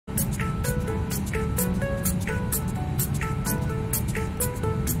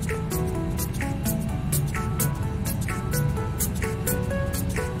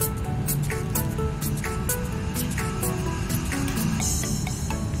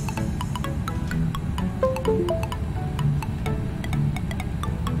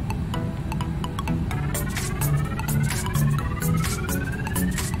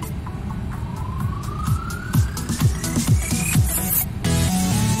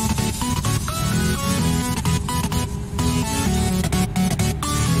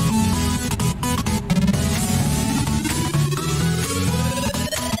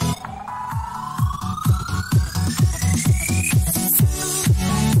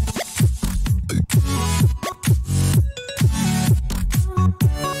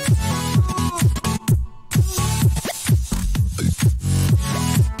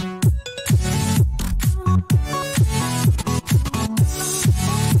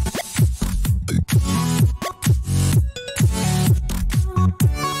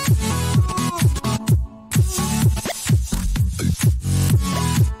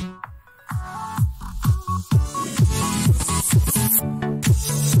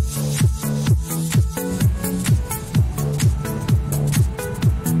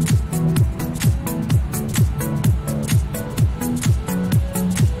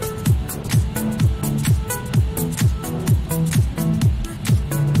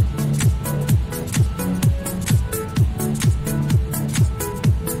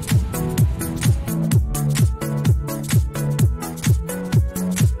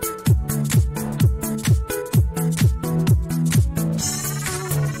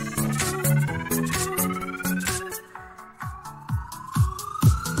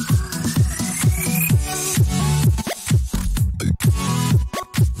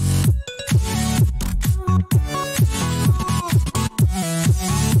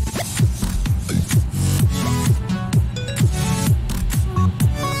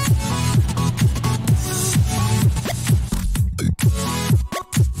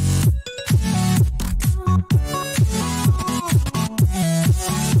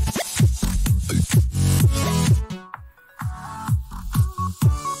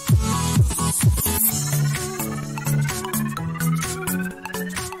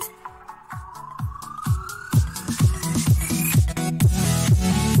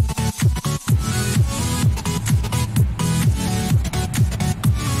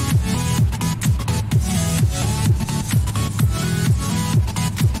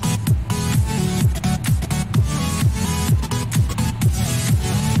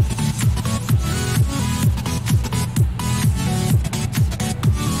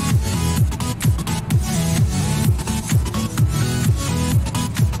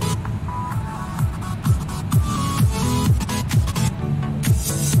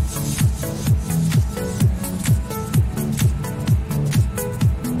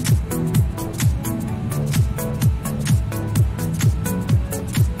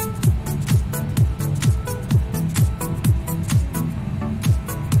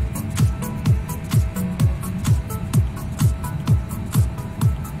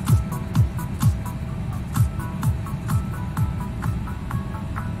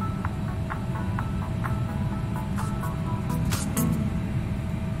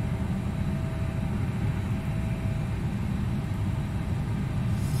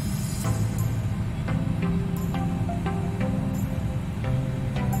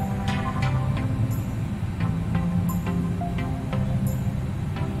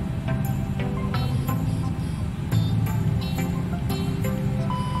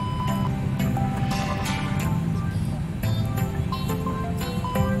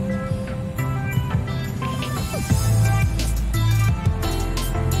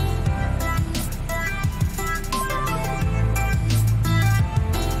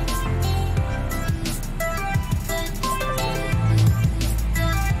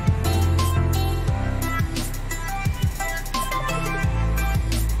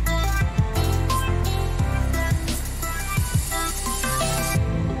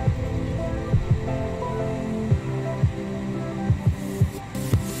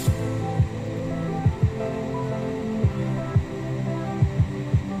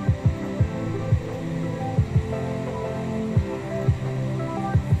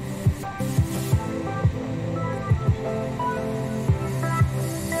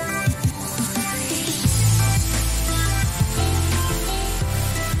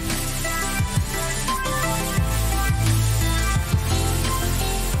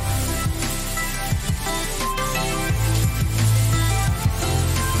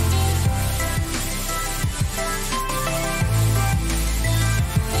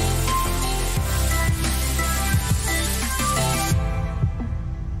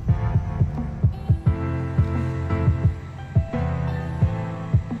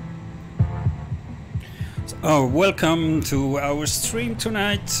Oh, welcome to our stream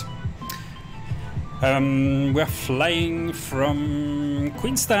tonight. We're flying from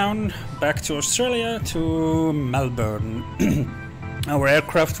Queenstown back to Australia to Melbourne. Our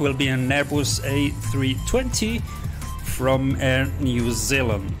aircraft will be an Airbus A320 from Air New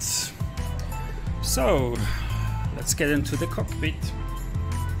Zealand. So, let's get into the cockpit.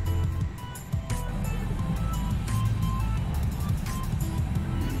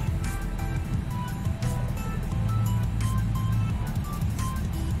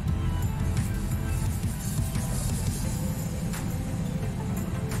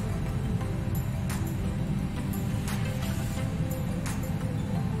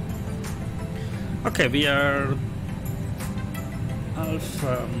 Okay, we are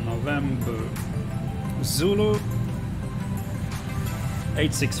Alpha November Zulu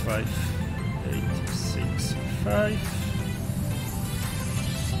 865. There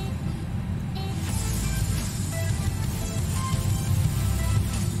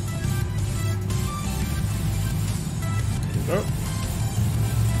we go.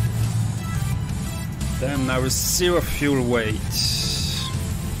 Then our zero fuel weight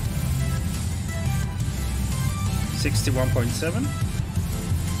 61.7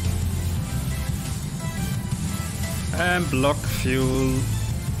 and block fuel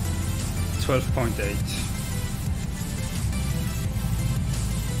 12.8.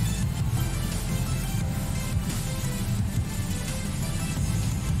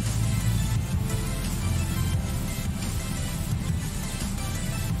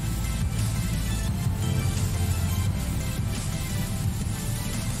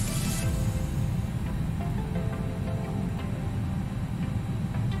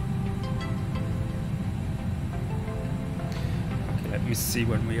 See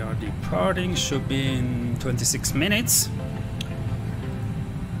when we are departing, should be in 26 minutes.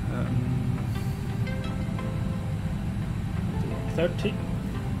 — 30.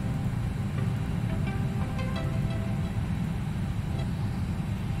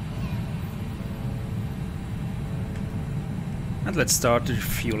 And let's start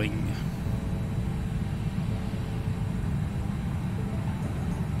refueling.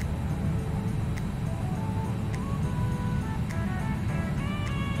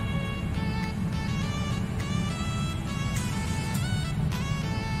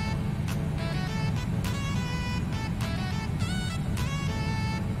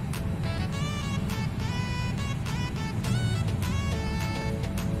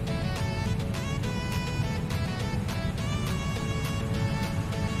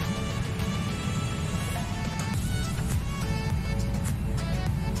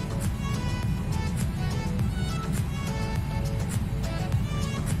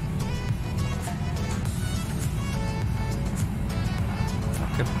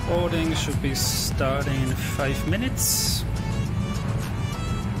 Boarding should be starting in 5 minutes.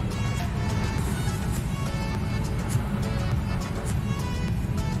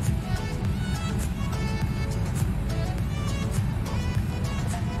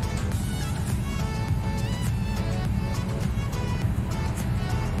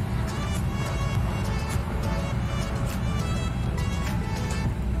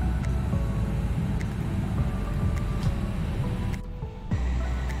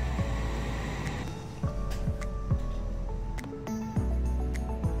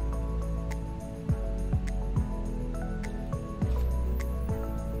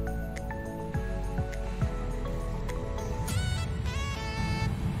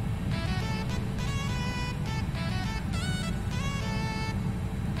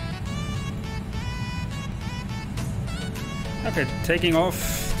 Okay, taking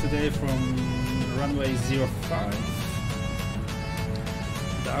off today from runway 05.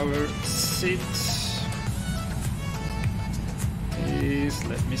 Our seat is,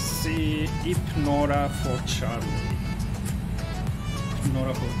 let me see, Nora for Charlie.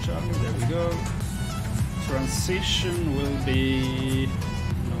 Nora for Charlie, there we go. Transition will be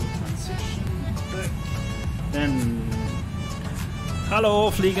no transition. Then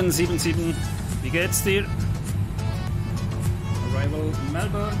hallo Fliegen 77, wie geht's dir? Arrival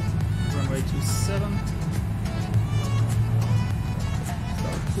Melbourne, runway 27.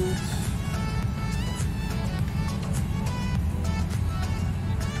 Start good.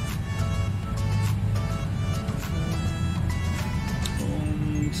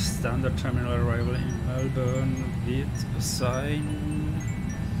 Und Standard Terminal Arrival in Melbourne wird sein.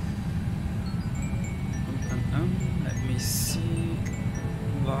 Let me see.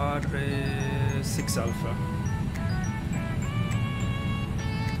 War 6 Alpha.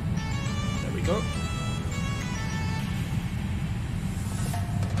 Go.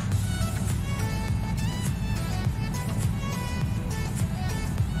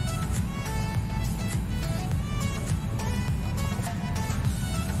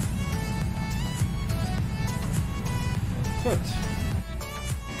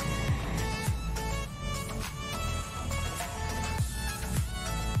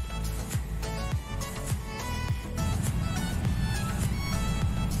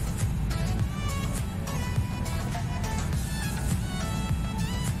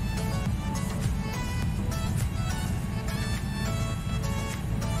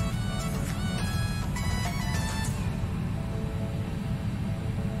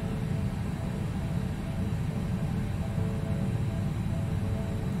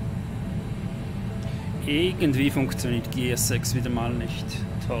 Irgendwie funktioniert GS6 wieder mal nicht.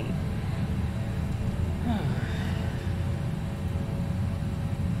 Toll.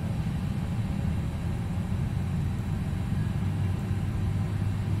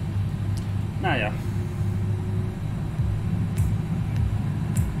 Naja.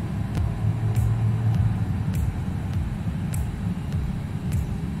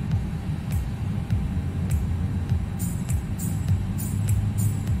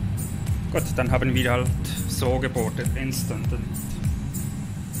 Gut, dann haben wir halt so geboardet, instant. Und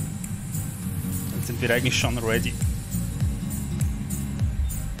dann sind wir eigentlich schon ready.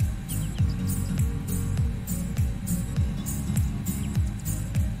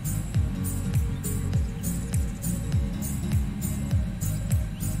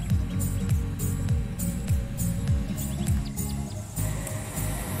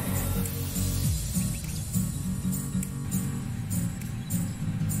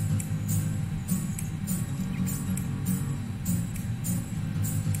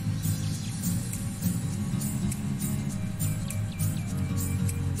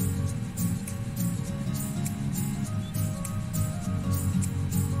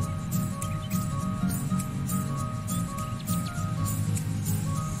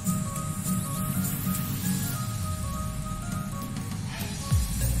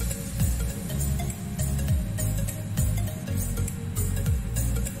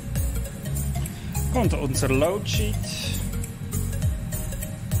 Und unser Loadsheet.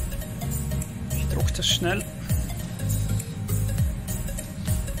 Ich drucke das schnell.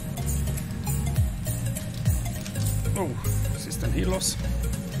 Oh, was ist denn hier los?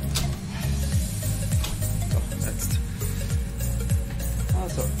 So, jetzt.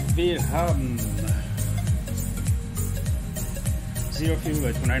 Also, wir haben Zero Fuel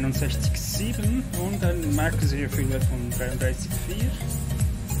Weight von 61,7 und ein Max Zero Fuel Weight von 33,4.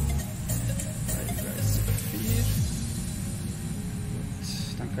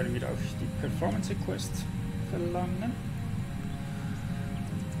 Können wir auch die Performance Request verlangen.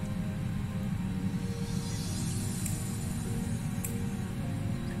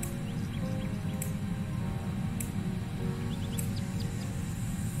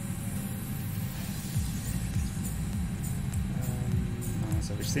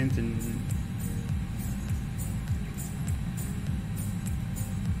 Also wir sind in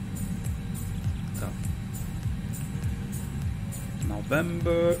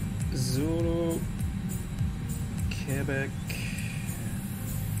November, Zulu, Quebec,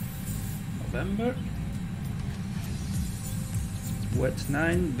 November, Wet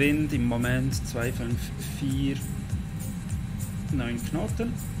 9, Wind im Moment 254, 9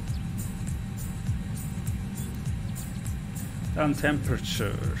 Knoten. Dann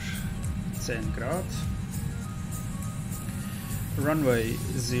Temperature 10 Grad, Runway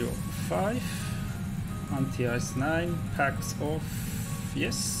 05, Anti-Ice 9, Packs off,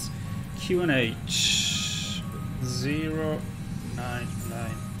 yes, QNH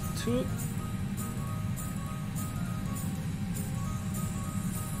 0992,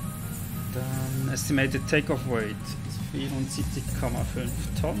 dann Estimated Takeoff Weight 74,5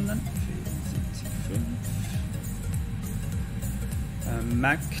 Tonnen, 74,5,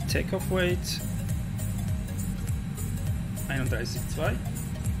 Mac Takeoff Weight 31,2.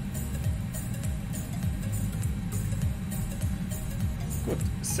 Gut,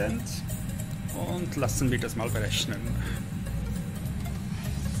 Send und lassen wir das mal berechnen.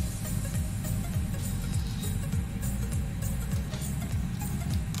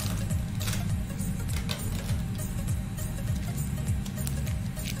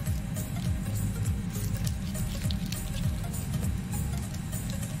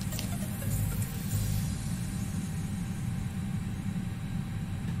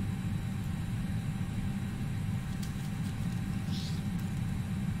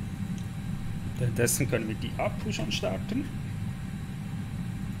 Währenddessen können wir die Akku schon starten.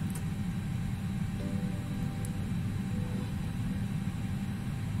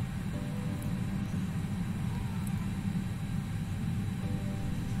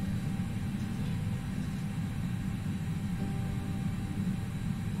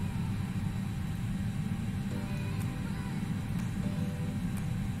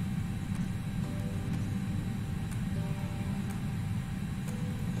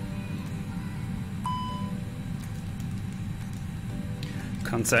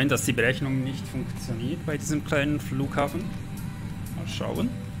 Kann sein, dass die Berechnung nicht funktioniert bei diesem kleinen Flughafen. Mal schauen.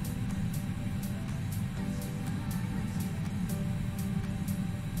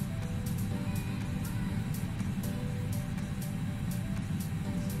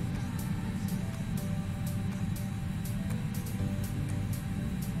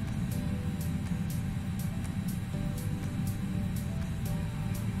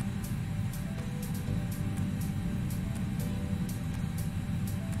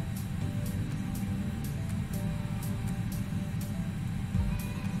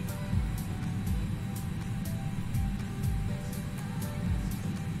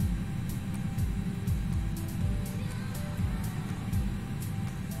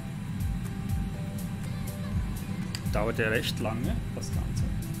 dauert ja recht lange, das Ganze.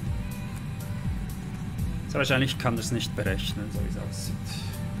 So, wahrscheinlich kann das nicht berechnen, so wie es aussieht.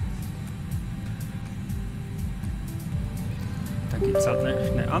 Dann gibt es halt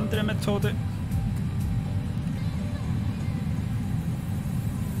eine andere Methode.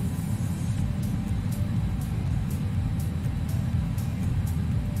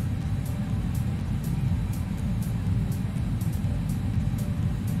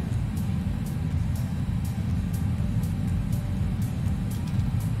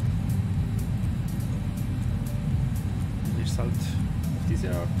 Halt auf diese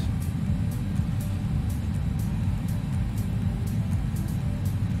Art.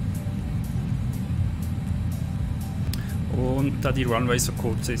 Und da die Runway so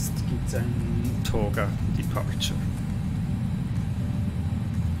kurz ist, gibt es ein Toga Departure.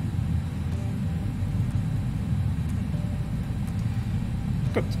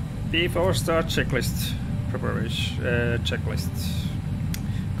 Gut, before start checklist preparation, checklist.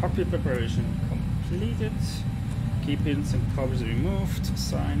 Cockpit preparation completed. Key pins and covers removed,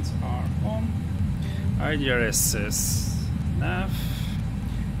 signs are on. IDRSS nav,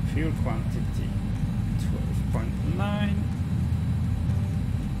 fuel quantity 12.9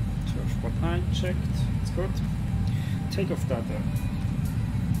 checked, it's good. Takeoff data,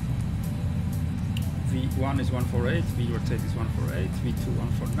 V1 is 148, V rotate is 148, V2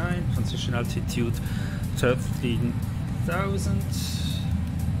 149, transition altitude 13,000,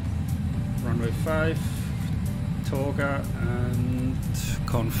 runway 5, Toga and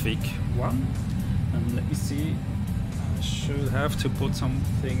config 1, and let me see, I should have to put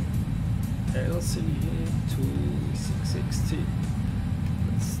something else in here to 660.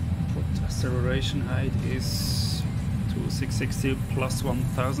 Let's put acceleration height is to 660 plus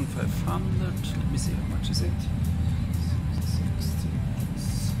 1500. Let me see how much is it. 660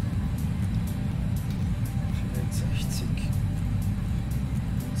 plus 460.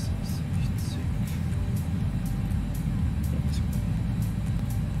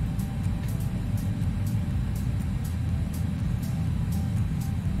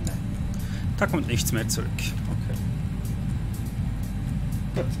 Da kommt nichts mehr zurück. Okay.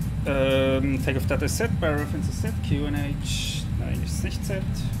 Gut. Takeoff data set by reference set. QNH. Nein, ist nicht set.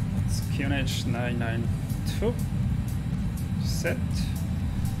 It's QNH 992. Set.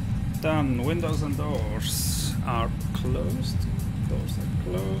 Dann Windows and doors are closed. Doors are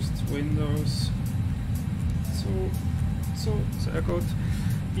closed. Windows. So, sehr gut.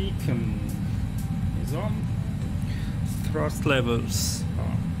 Beacon is on. Thrust levels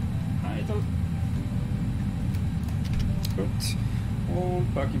are idle. Gut.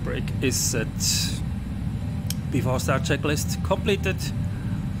 Und parking brake is set. Before start checklist completed.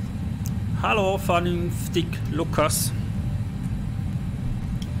 Hallo, vernünftig Lukas.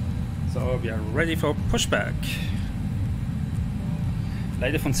 So, we are ready for pushback.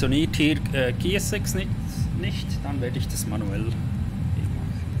 Leider funktioniert hier GS6 nicht, dann werde ich das manuell machen.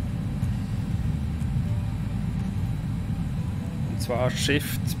 Und zwar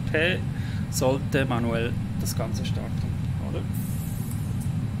Shift P sollte manuell das Ganze starten, oder?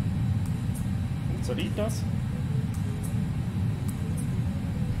 Funktioniert das?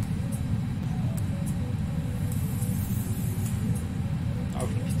 Auch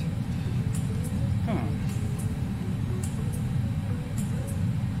nicht.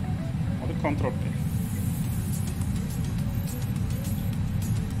 Oder Ctrl P.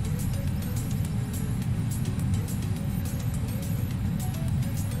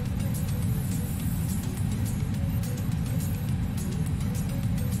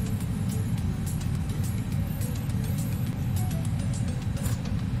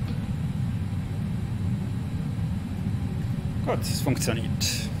 Gut, es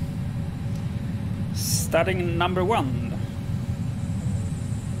funktioniert. Starting number 1.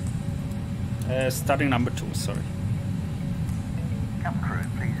 Starting number 2, sorry. Captain crew,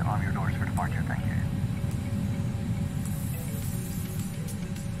 please arm your doors for departure, thank you.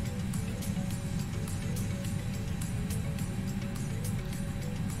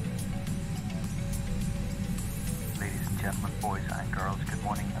 Ladies and gentlemen, boys and girls, good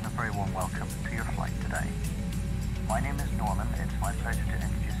morning and a very warm welcome to your flight today. My name is Norman. It's my pleasure to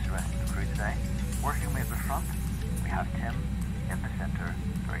introduce the rest of the crew today. Working way at the front, we have Tim. In the centre,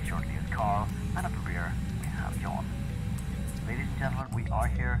 very shortly is Carl, and at the rear, we have John. Ladies and gentlemen, we are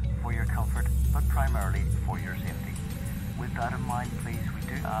here for your comfort, but primarily for your safety. With that in mind, please, we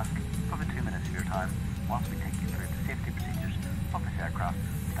do ask for the 2 minutes of your time whilst we take you through the safety procedures of this aircraft.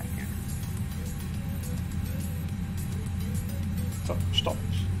 Thank you. So, stop.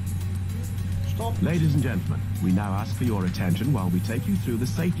 Ladies and gentlemen, we now ask for your attention while we take you through the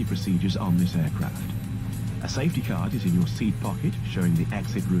safety procedures on this aircraft. A safety card is in your seat pocket, showing the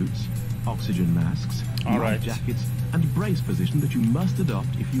exit routes, oxygen masks, life jackets, and brace position that you must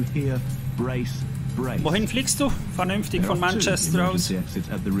adopt if you hear brace, brace. Wohin fliegst du? Vernünftig von Manchester aus. There are 2 emergency exits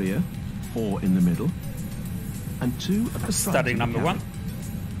at the rear, 4 in the middle, and 2 at the front. Studying number 1.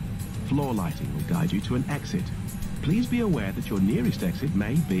 Floor lighting will guide you to an exit. Please be aware that your nearest exit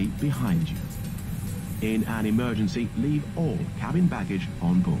may be behind you. In an emergency, leave all cabin baggage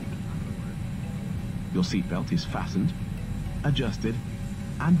on board. Your seatbelt is fastened, adjusted,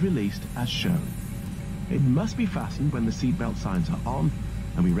 and released as shown. It must be fastened when the seatbelt signs are on,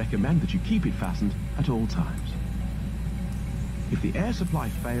 and we recommend that you keep it fastened at all times. If the air supply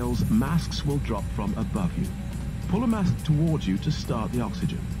fails, masks will drop from above you. Pull a mask towards you to start the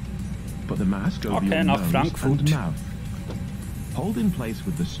oxygen. Put the mask over your nose and mouth. Hold in place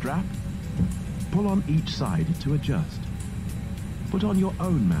with the strap. Pull on each side to adjust. Put on your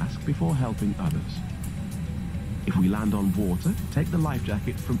own mask before helping others. If we land on water, take the life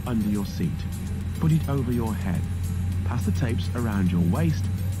jacket from under your seat. Put it over your head. Pass the tapes around your waist.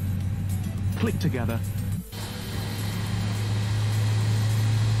 Click together.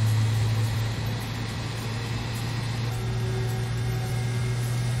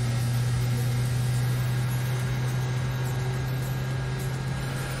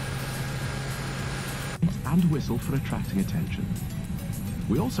 And whistle for attracting attention.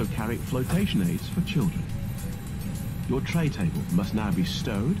 We also carry flotation aids for children. Your tray table must now be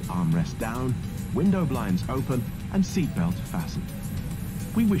stowed, armrest down, window blinds open, and seatbelt fastened.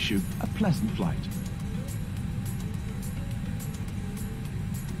 We wish you a pleasant flight.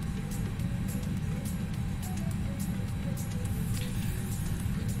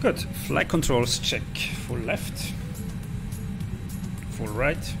 Good. Flight controls check. Full left. Full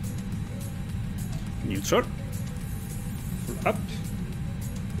right. Neutral. Full up.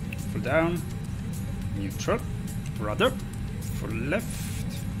 Full down. Neutral. Rudder. Full left.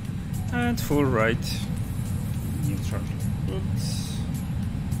 And full right. Neutral. Good.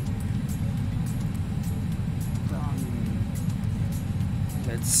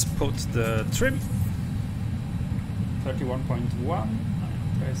 Let's put the trim. 31.1.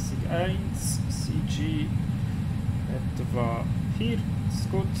 Pressing 1. CG. Etwa 4.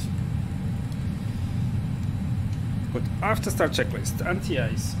 Ist gut. Good. After start checklist.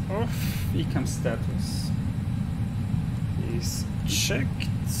 Anti-ice off. Ecam status is checked.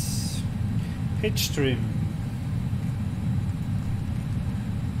 Pitch trim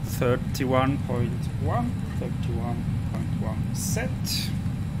 31.1. 31.1 set.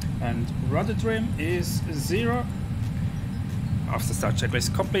 And rudder trim is 0. After start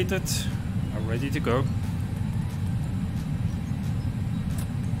checklist completed. Are ready to go.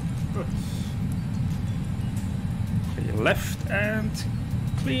 Good. Clear left and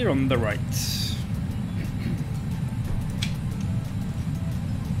clear on the right.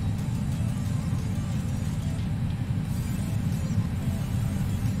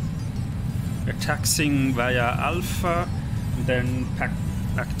 We're taxiing via Alpha, then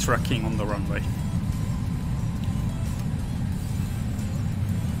backtracking on the runway.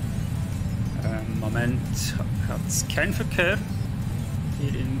 Moment hat es keinen Verkehr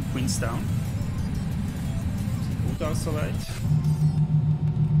hier in Queenstown. Sieht gut aus soweit.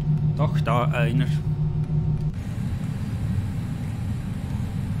 Doch, da einer.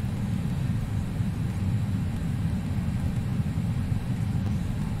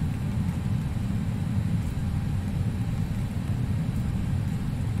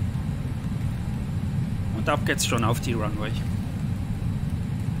 Und ab geht's schon auf die Runway.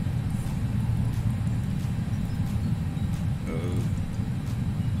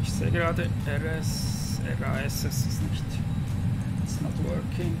 Ich sehe gerade RASS ist nicht. It's not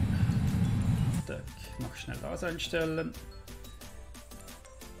working. Tak, noch schnell das einstellen.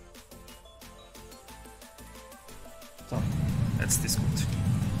 So, jetzt ist gut.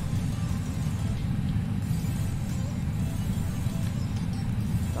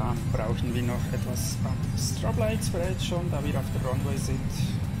 Dann brauchen wir noch etwas an Strobe-Lights bereits schon, da wir auf der Runway sind.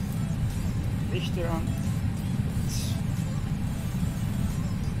 Lichter an.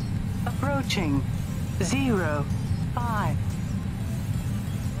 Approaching 0, 5.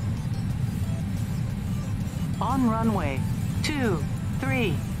 On runway 2,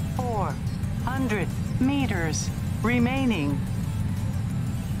 3, 400 meters remaining.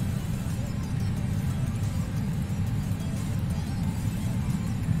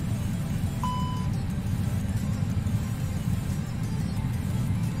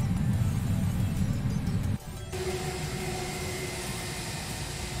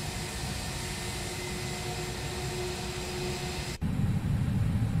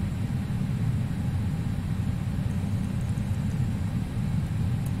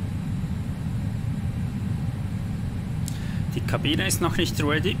 Kabine ist noch nicht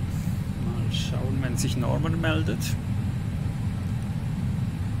ready. Mal schauen, wenn sich Norman meldet.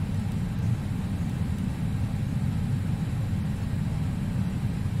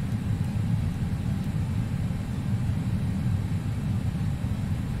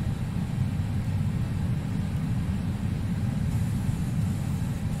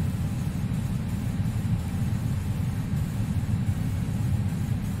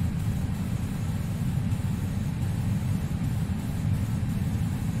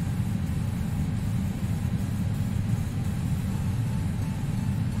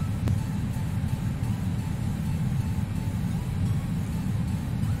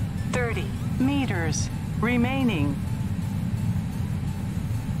 Meters remaining.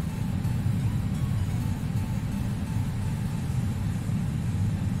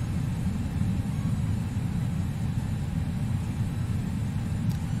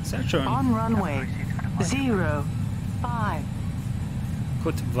 Sehr schön. On runway 05.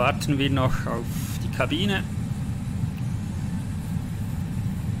 Gut, warten wir noch auf die Kabine.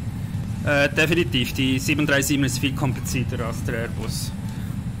 Definitiv, die 737 ist viel komplizierter als der Airbus.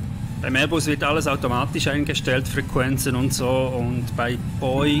 Beim Airbus wird alles automatisch eingestellt, Frequenzen und so, und bei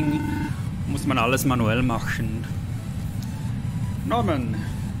Boeing muss man alles manuell machen. Norman.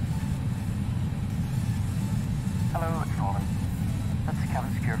 Hello, it's Norman. That's the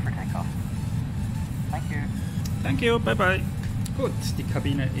cabin secure for takeoff. Thank you. Thank you, bye bye. Gut, die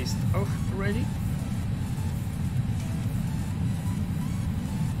Kabine ist auch ready.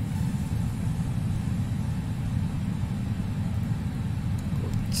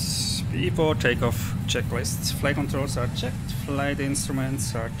 Before takeoff checklists. Flight controls are checked, flight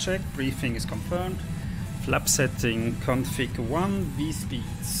instruments are checked, briefing is confirmed, flap setting, config 1,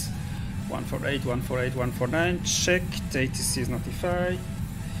 V-speeds 148, 148, 149, checked, ATC is notified,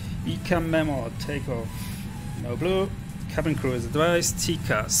 ECAM memo, takeoff, no blue, cabin crew is advised,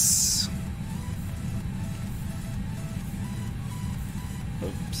 TCAS.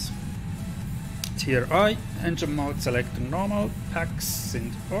 Oops. Tier I, engine mode selector normal, packs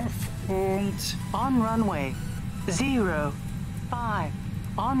sind off und On runway 05.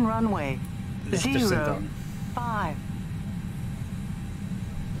 On runway Lichter sind an. 05.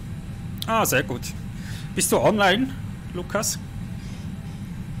 Ah, sehr gut. Bist du online, Lukas?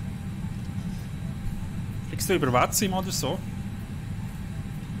 Fliegst du über WhatsApp oder so?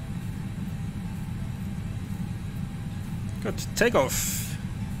 Gut, Takeoff.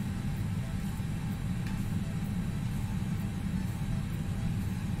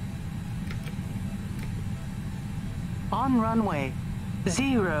 On runway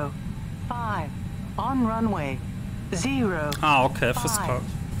 05. On runway 05. Ah, okay, verstanden.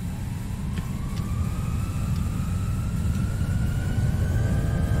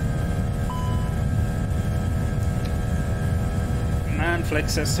 Man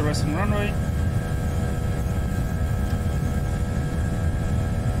flex SRS on runway.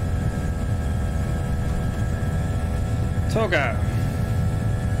 Toga.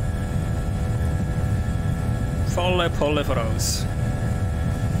 Volle Polle voraus.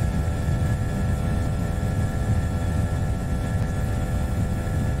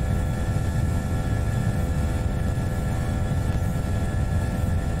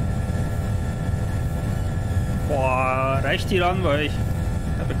 Boah, reicht die Runway?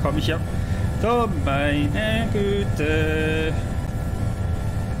 Da bekomme ich ja... Oh meine Güte.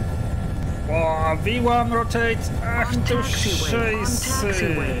 Boah, V1 rotate. Ach du Scheiße.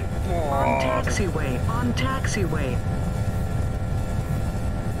 On taxiway. On taxiway.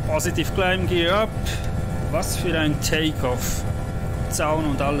 Positive climb, gear up. Was für ein Takeoff. Zaun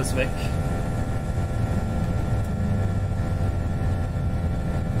und alles weg.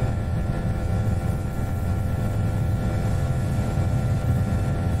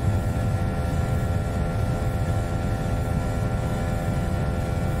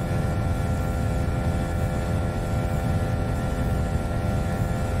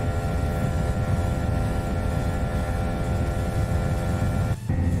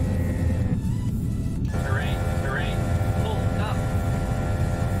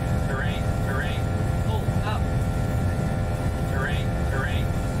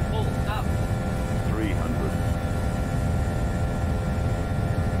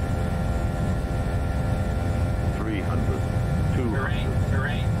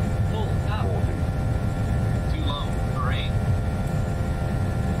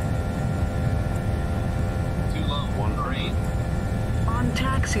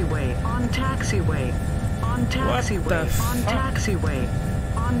 Taxiway, on taxiway, on taxiway, on taxiway,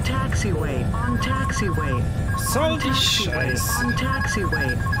 on taxiway, on taxiway. Soll die Scheiße. On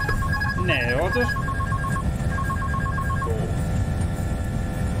taxiway. Nee, oder?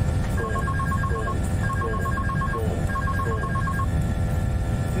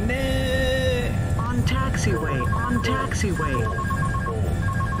 taxiway.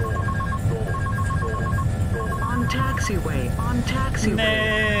 On taxiway. On taxiway.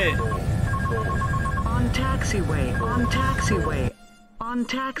 Nee. On taxiway. On taxiway. On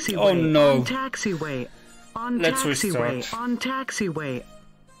taxiway. Oh no. On taxiway. On Let's taxiway. restart. On taxiway.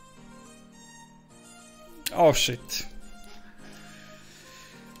 Oh shit.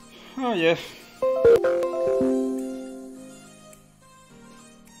 Oh yeah.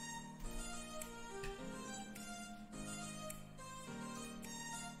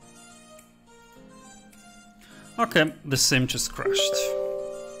 Okay, the sim just crashed.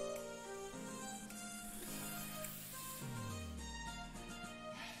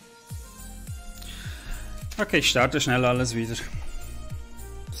 Okay, ich starte schnell alles wieder.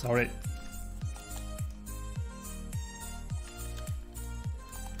 Sorry.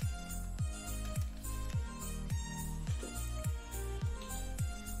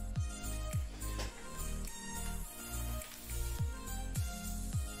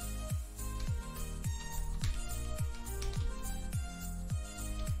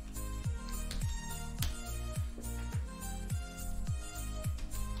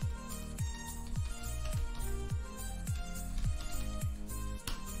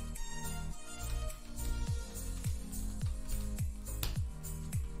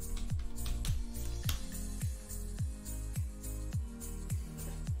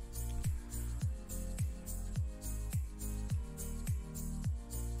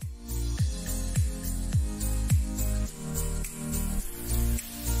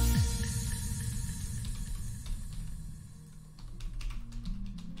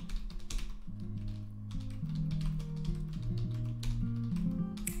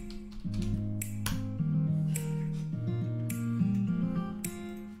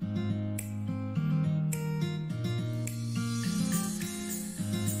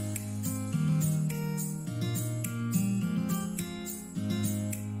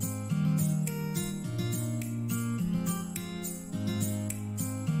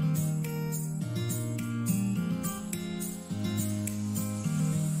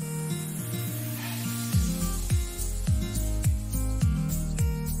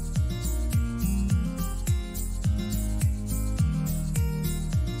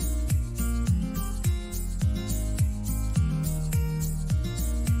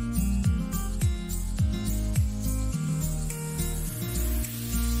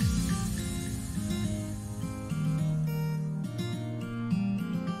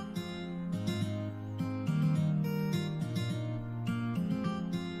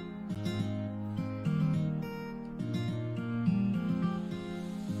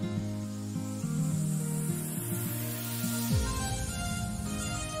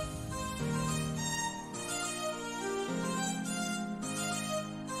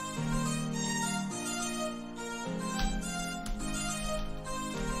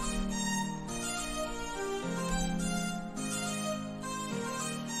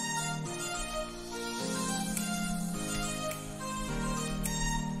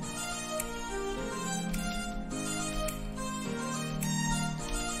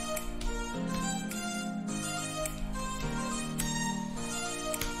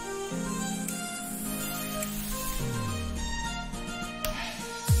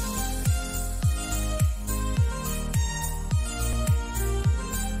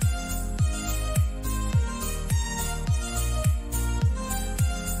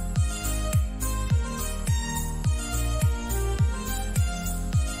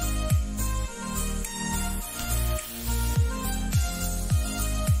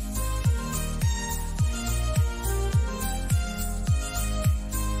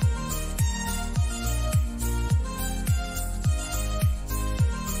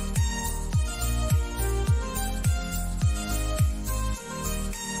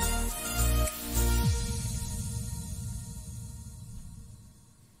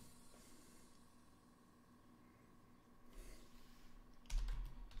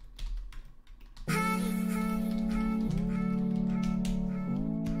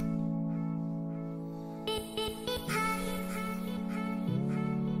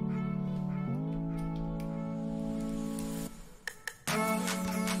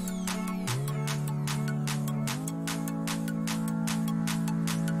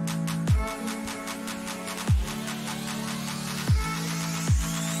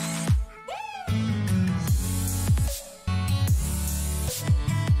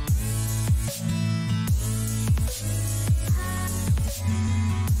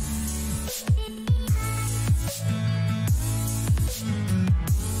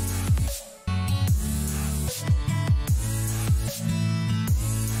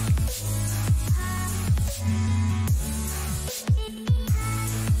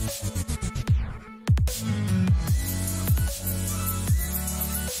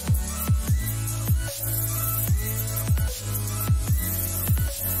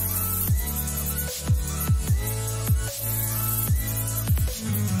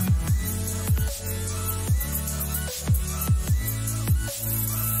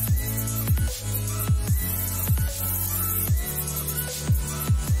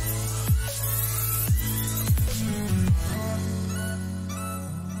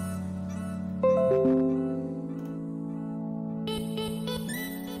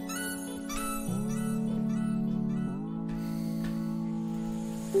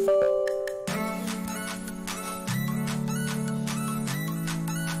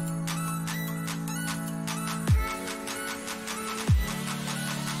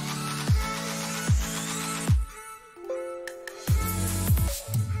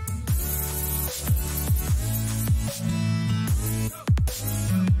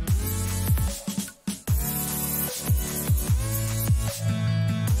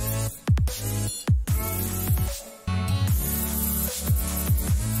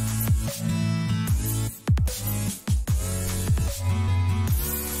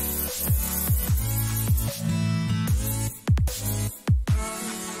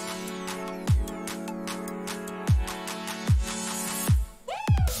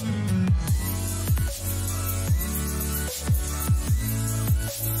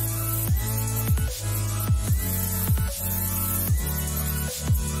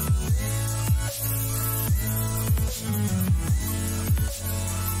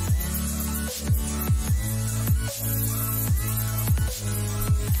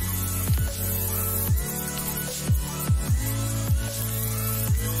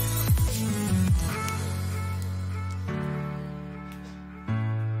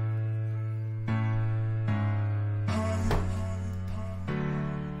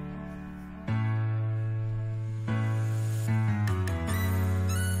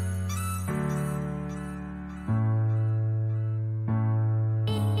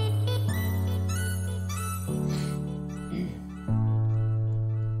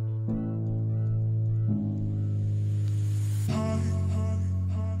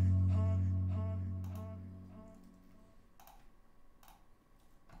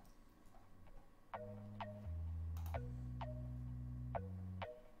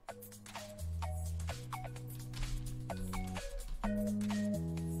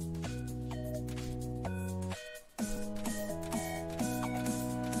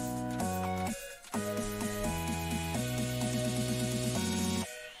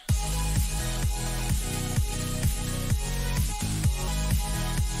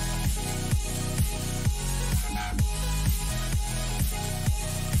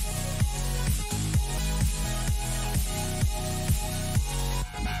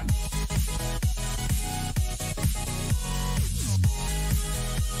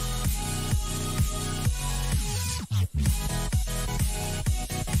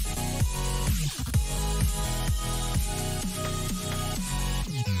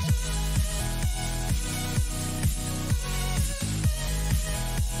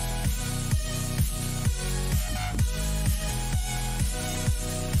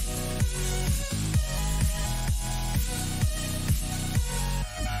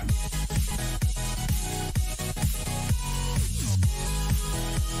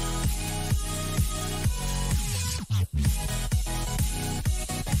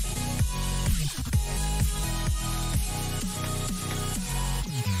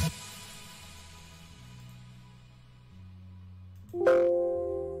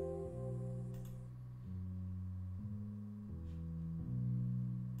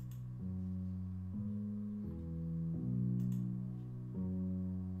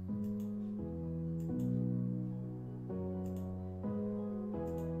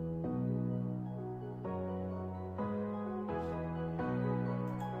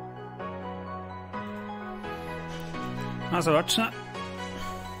 Also warte schnell.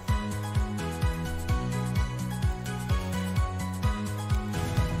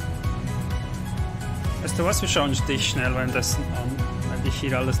 Weißt du was, wir schauen dich schnell währenddessen an, wenn ich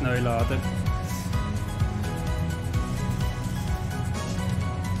hier alles neu lade.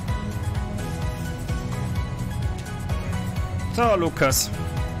 So, Lukas.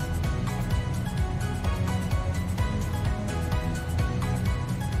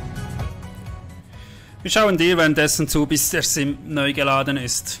 Wir schauen dir währenddessen zu, bis der Sim neu geladen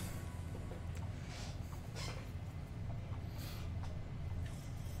ist.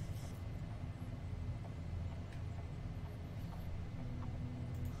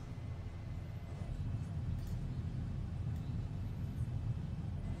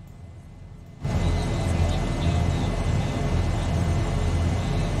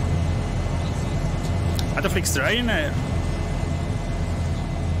 Ah, du fliegst rein.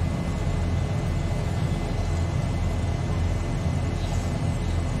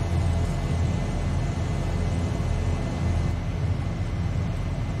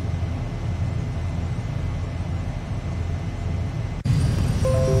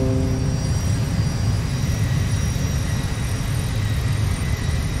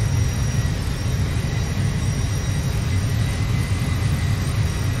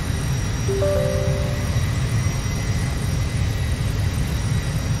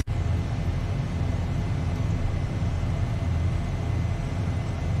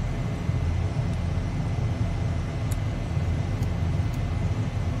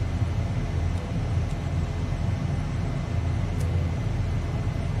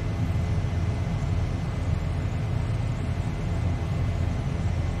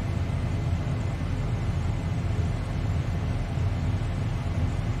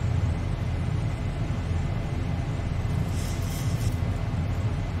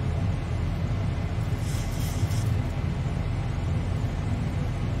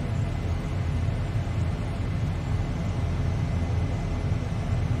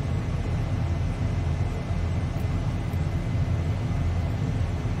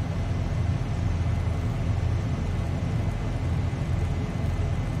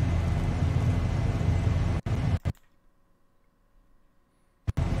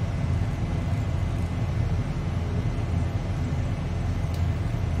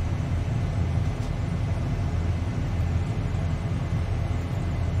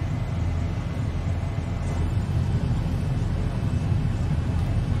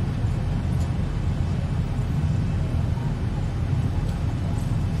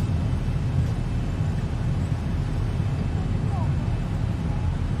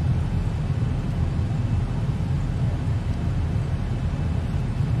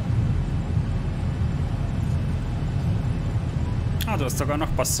 du hast sogar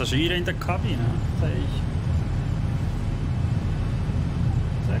noch Passagiere in der Kabine. Sehe ich.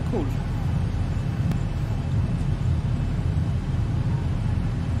 Sehr cool.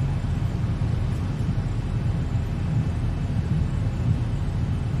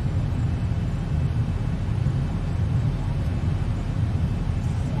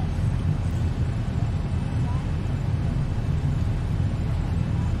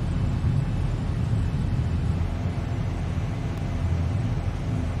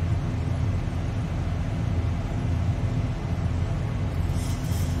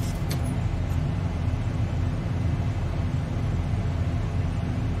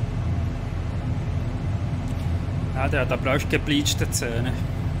 Ja, der hat aber auch gebleachte Zähne.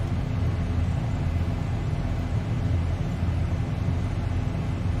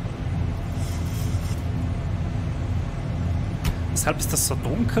 Weshalb ist das so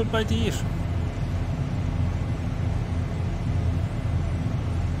dunkel bei dir?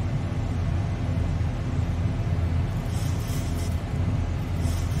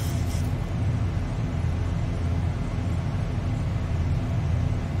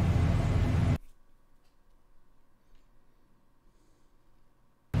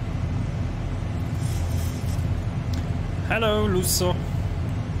 Hello, Lusso.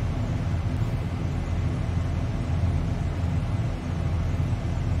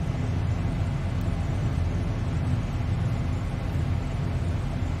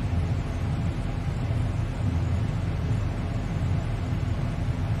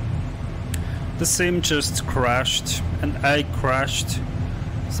 The sim just crashed and I crashed,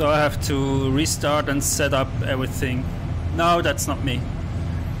 so I have to restart and set up everything. No, that's not me.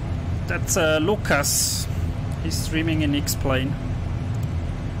 That's Lucas. He's streaming in X-Plane.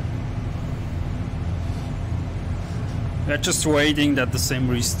 We are just waiting that the sim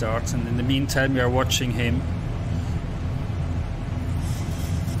restarts, and in the meantime we are watching him.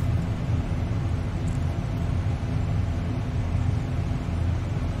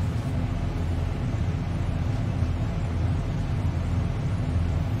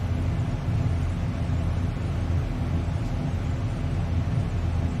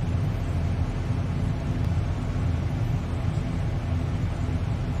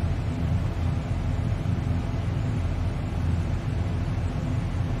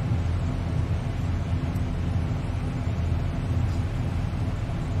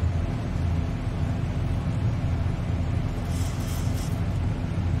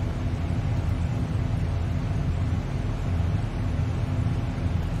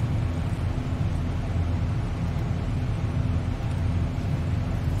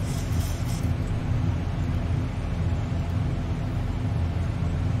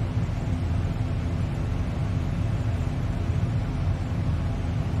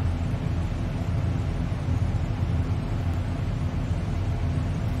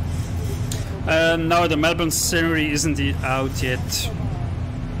 No, the Melbourne scenery isn't out yet.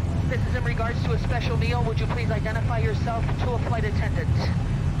 This is in regards to a special meal. Would you please identify yourself to a flight attendant?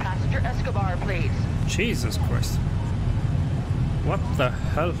 Passenger Escobar, please. Jesus Christ. What the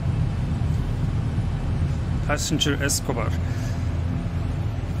hell? Passenger Escobar.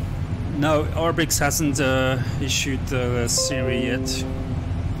 No, Orbix hasn't issued the scenery yet.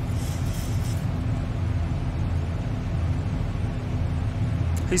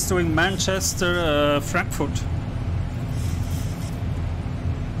 He's doing Manchester, Frankfurt.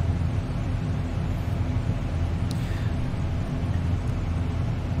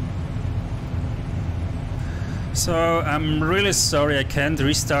 So I'm really sorry I can't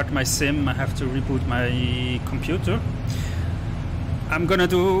restart my sim. I have to reboot my computer. I'm gonna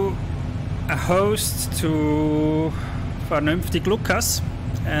do a host to Vernünftig Lukas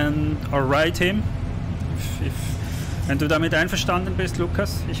and or write him. Wenn du damit einverstanden bist,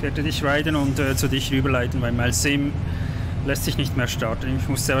 Lukas, ich werde dich riden und zu dich rüberleiten, weil mein Sim lässt sich nicht mehr starten. Ich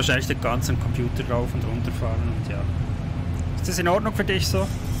muss sehr wahrscheinlich den ganzen Computer rauf und runter fahren und ja. Ist das in Ordnung für dich so?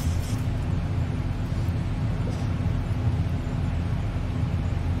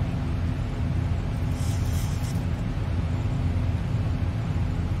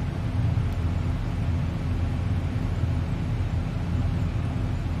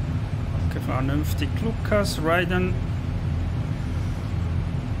 Okay, Vernünftig Lukas, riden.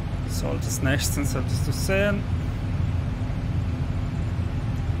 Solltest du sehen.